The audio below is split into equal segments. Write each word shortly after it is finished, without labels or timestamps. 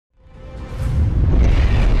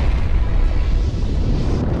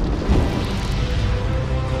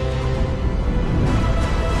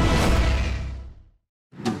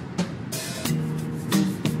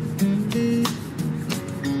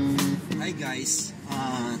guys.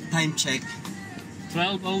 Time check.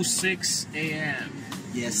 12:06 a.m.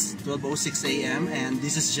 Yes, 12:06 a.m. and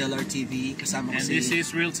this is JLR TV. Kasama ko And si... this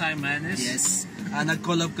is Real Time Madness. Yes.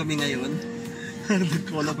 Nag-collab kami ngayon.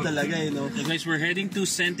 Nag-collab talaga no? So guys, we're heading to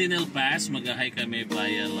Sentinel Pass. Mag-hike kami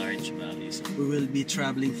via Larch Valley. So we will be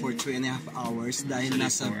traveling for 3.5 hours dahil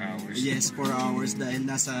nasa... 4 hours. Yes, 4 hours dahil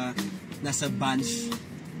nasa Banff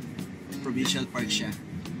Provincial Park siya.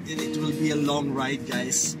 It will be a long ride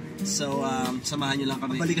guys. So, samahan nyo lang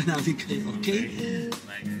kami. Balikan namin kayo, okay?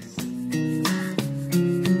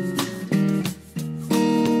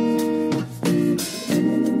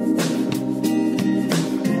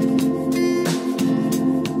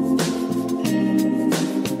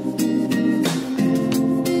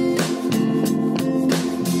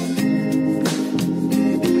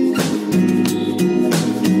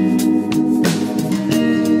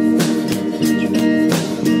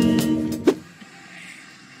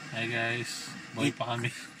 Bye guys. Boy pa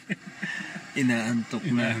kami. Inaantok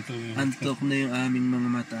na. Antok na yung aming mga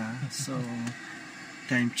mata. So,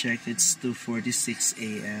 time check, it's 2:46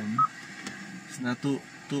 a.m. It's na 2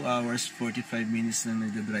 hours 45 minutes na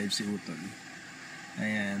nagda-drive si Utol.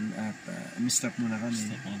 Ayan, at stop muna kami.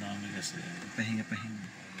 Stop muna kami kasi pahinga.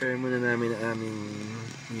 Prepare muna namin ang aming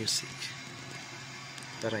music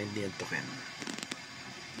para hindi antokin.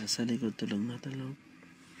 Nasa likod tulog na tulog.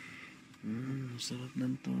 Sarap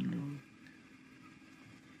ng tulog.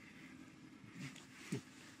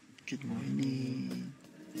 Good morning.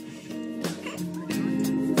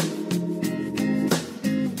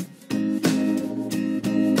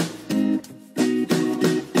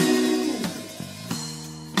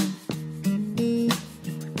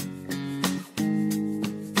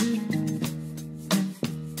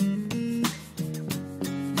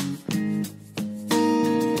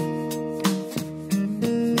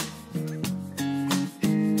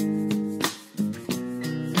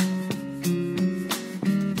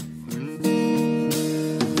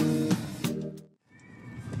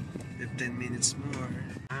 10 minutes more.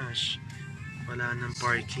 Gosh, wala nang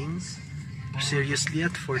parking. Seriously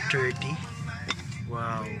at 4:30?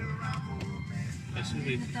 Wow.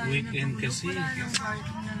 Kasi weekend kasi.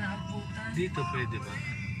 Dito pwede ba?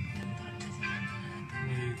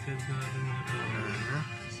 May kagawin mga tao.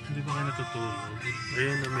 Hindi ba kayo natutulog?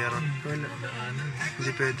 Ayun na meron. Wala.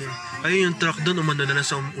 Hindi pwede. Ayun yung truck doon. Umano na lang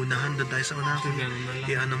sa unahan. Doon tayo sa unahan.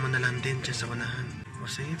 I-ano mo na lang din dyan sa unahan. O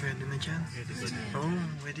sige, pwede na dyan. Oo,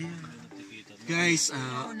 pwede yan. Guys,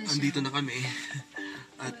 andito na kami.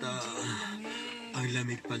 At ang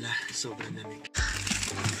lamig pala. Sobrang lamig.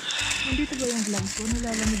 Nandito ba yung vlog ko?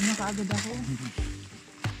 Nilalamig na kaagad ako.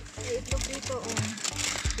 Itlog dito, oh.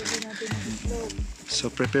 Pwede natin yung itlog.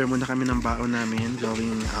 So, prepare muna kami ng baon namin.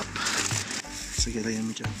 Going up. Sige, lagyan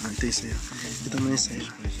mo dyan. Ito yung sayo. Ito mo yung sayo.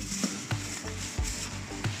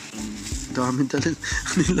 Dami dala.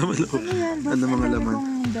 Ano yung laman loob? Ano mga laman?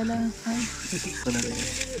 Dala. Ay. Ito na rin.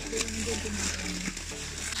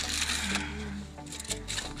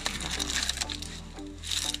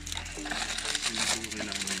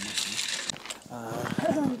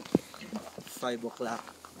 5 o'clock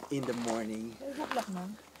in the morning. 5 o'clock na?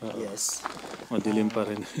 Yes. Madilim pa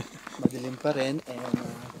rin. Madilim pa rin and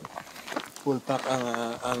full pack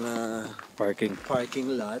ang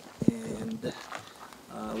parking lot and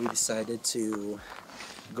we decided to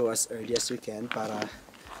go as early as we can para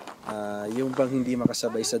yung bang hindi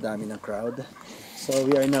makasabay sa dami ng crowd. So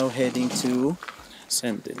we are now heading to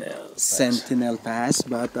Sentinel Pass,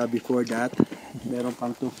 but before that meron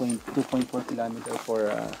pang 2.4 kilometer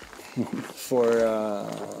for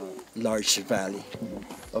Larch Valley.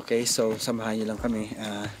 Okay, so samahan niyo lang kami.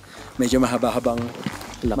 Medyo mahaba-habang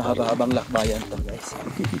lakbayan to, guys.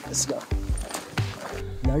 Let's go.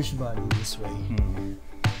 Larch Valley this way.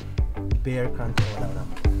 Bear country wala lang.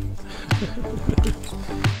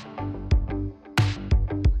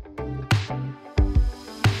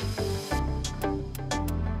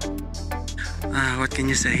 What can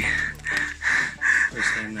you say?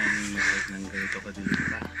 First time namin mag-hike ng ganito kadilim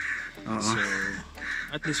pa. So,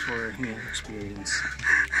 at least for experience.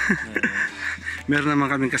 Meron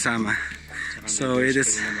naman kaming kasama. So it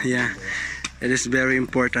is very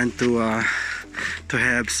important to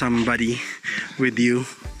have somebody with you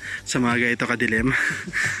sa mga ganito kadilim.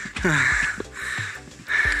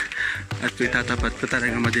 At itatapat pa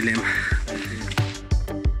talaga madilim.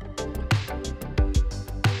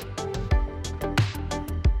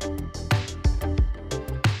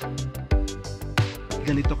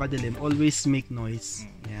 Ganito kadilim, always make noise.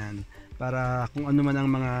 Yan. Para kung ano man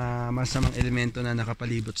ang mga masamang elemento na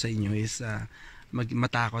nakapalibot sa inyo is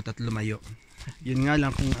matakot at lumayo. Yun nga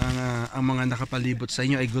lang kung ang mga nakapalibot sa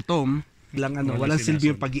inyo ay gutom, Biglang walang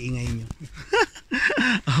silbi yung pag-iingay nyo.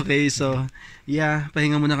 Okay, so yeah,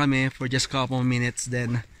 pahinga muna kami for just couple minutes,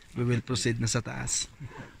 then we will proceed na sa taas.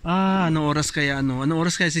 Anong oras kaya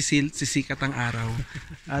sisikat ang araw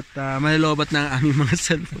at malalobat na ang aming mga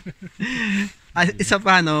cellphone. Isa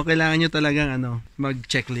pa kailangan nyo talagang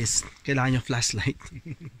mag-checklist. Kailangan nyo flashlight.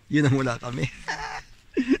 Yun ang wala kami.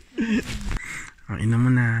 Ina mo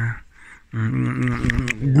na.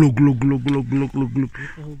 Glug glug glug glug glug glug glug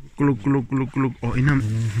glug glug glug glug.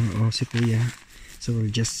 Si Kuya. So we'll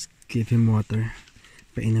just give him water.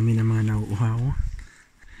 Painamin ang mga nauuhaw.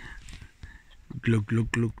 Glug glug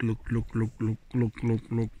glug glug glug glug glug glug glug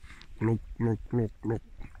glug glug glug glug glug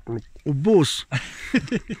glug. Ubos.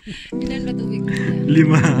 Ilan ba tubig mo?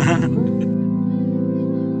 5.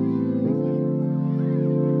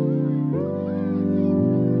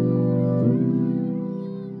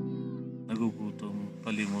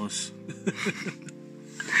 Palimos.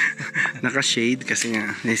 Naka-shade kasi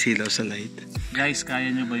nga nasilaw sa light. Guys, kaya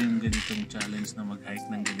nyo ba yung ganitong challenge na mag-hike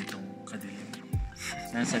ng ganitong kadilim?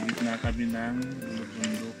 Nasa gitna kami ng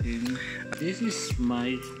bundukin. This is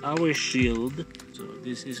our shield. So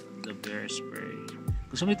this is the bear spray.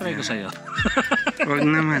 Gusto mo i-try ko sa'yo? Huwag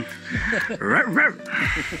naman.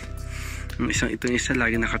 Itong isa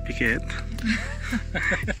lagi nakapikit.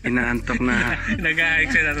 Inaantok na.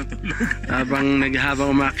 Nag-hike siya, natutulog. Habang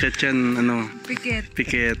umakyat yan,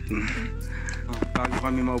 Pikit. Bago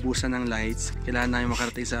kami maubusan ng lights, kailangan namin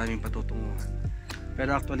makarating sa aming patutunguhan.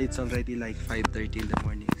 Pero actually it's already like 5:30 in the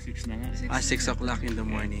morning. 6 na nga. 6 o'clock in the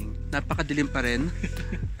morning. Napakadilim pa rin.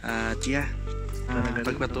 At yeah,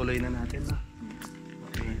 pagpatuloy na natin.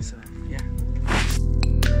 Okay, so yeah.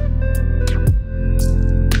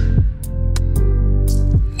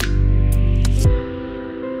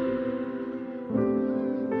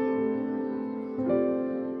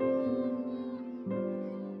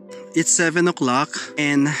 It's 7 o'clock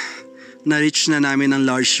and na-reach na namin ang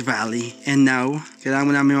Larch Valley. And now, kailangan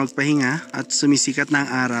mo namin magpahinga at sumisikat na ang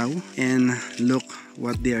araw. And look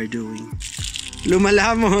what they are doing.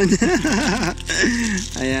 Lumalamon!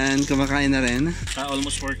 Ayan, kumakain na rin.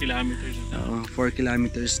 Almost 4 kilometers. Oo, 4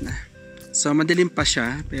 kilometers na. So, madilim pa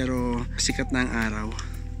siya, pero sikat na ang araw.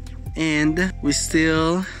 And we're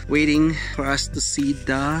still waiting for us to see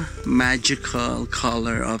the magical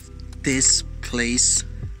color of this place.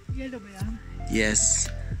 Yellow ba yan? Yes.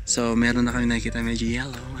 So, meron na kami nakikita medyo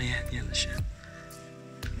yellow. Ayan, yellow siya.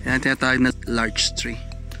 Ayan, tinatawag na larch tree.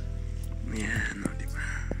 Ayan, diba?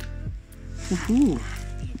 Woohoo!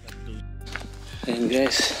 Ayan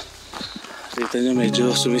guys. Dito nyo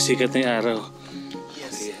medyo sumisikat na yung araw.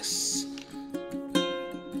 Yes.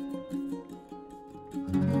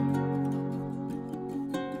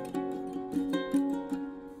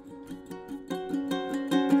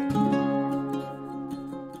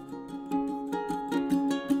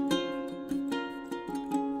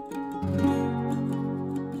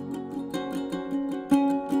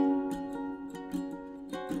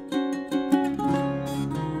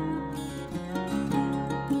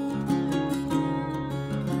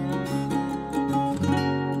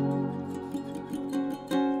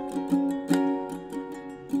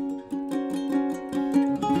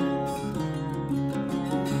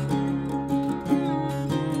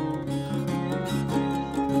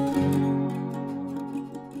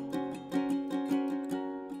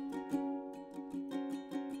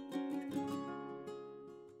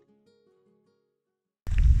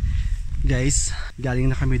 Guys, galing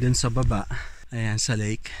na kami dun sa baba. Ayan, sa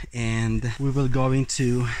lake. And we will going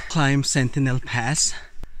to climb Sentinel Pass.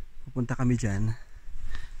 Pupunta kami dyan.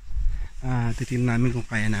 Titignan namin kung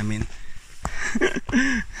kaya namin.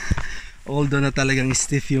 Although na talagang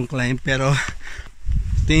stiff yung climb, pero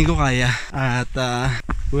tingin ko kaya. At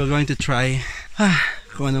we're going to try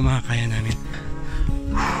kung ano makakaya namin.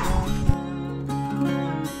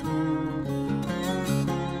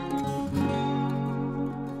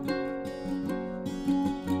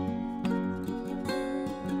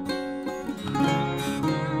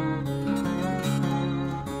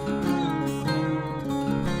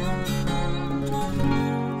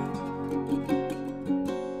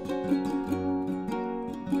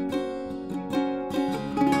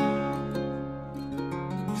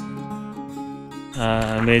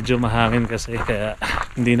 Medyo mahangin kasi kaya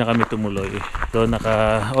hindi na kami tumuloy. So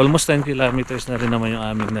almost 10 kilometers na rin naman yung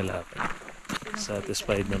aming nalakad.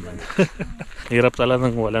 Satisfied naman. Hirap talaga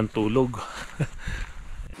ng walang tulog.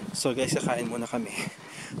 So guys, kakain muna kami.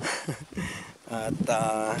 At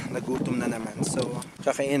nagutom na naman. So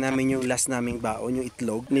kakain namin yung last naming baon, yung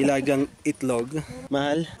itlog. Nilagang itlog.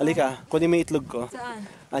 Mahal, halika, kunin mo yung itlog ko. Saan?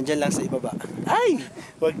 Andyan lang sa ibaba. Ay!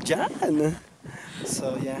 Wag dyan!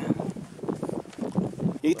 So yeah.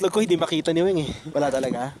 Yung itlog ko hindi makita ni Weng eh. Wala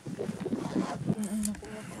talaga.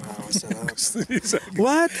 Wow, sarap.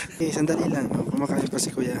 What? Eh, sandali lang. Kumakain pa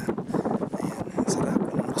si Kuya. Ayan, sarap.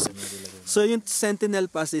 So yung Sentinel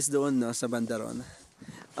Pass is doon, no, sa Bandaron.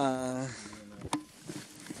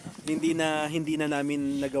 Hindi na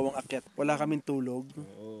namin nagawang akyat. Wala kaming tulog.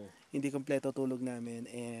 Hindi kompleto tulog namin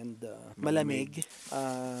and malamig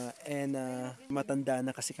and matanda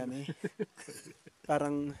na kasi kami.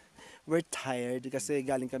 Parang we're tired kasi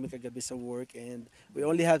galing kami kagabi sa work and we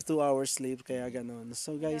only have 2 hours sleep kaya ganon.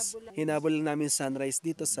 So guys, hinabol namin sunrise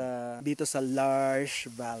dito sa Larch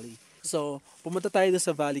Valley. So, pumunta tayo doon sa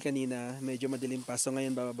valley kanina, medyo madilim pa. So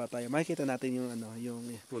ngayon bababa tayo. Makikita natin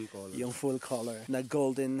yung full color na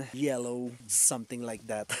golden yellow something like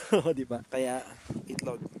that. Di ba? Kaya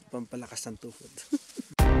itlog pampalakas ng tuhod.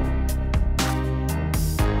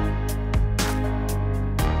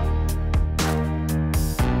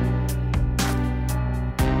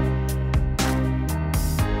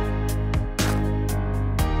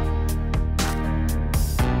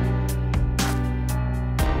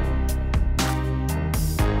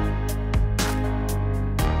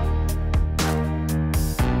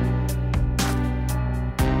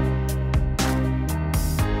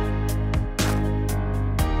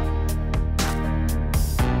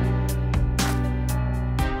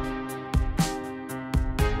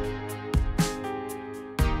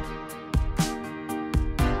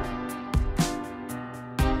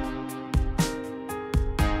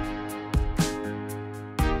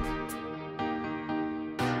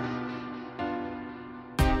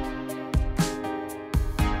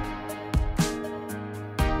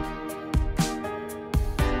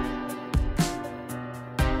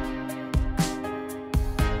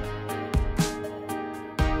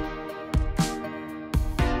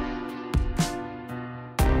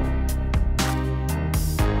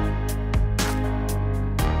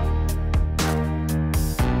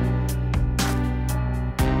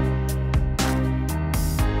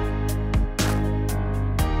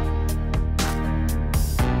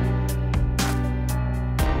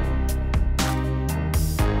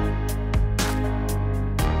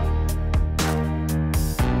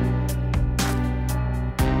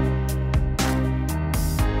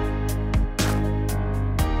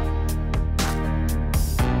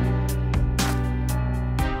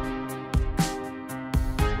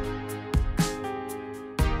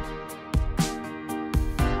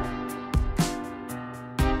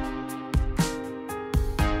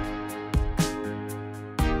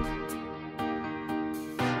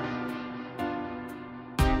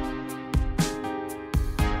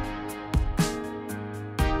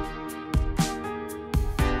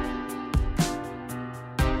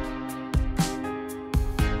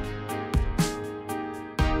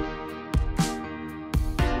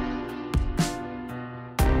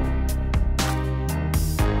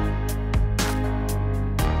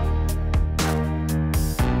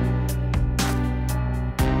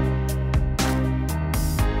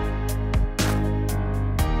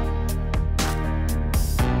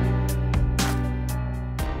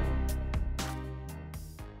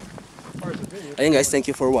 Ayun guys, thank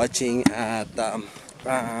you for watching at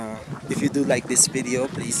if you do like this video,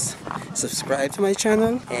 please subscribe to my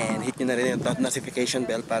channel and hit nyo na rin yung notification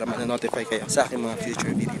bell para ma-notify kayo sa aking mga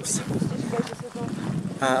future videos.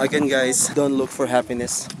 Again guys, don't look for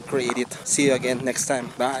happiness, create it. See you again next time.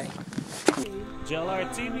 Bye! JLR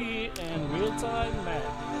TV and Real Time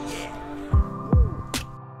Mag.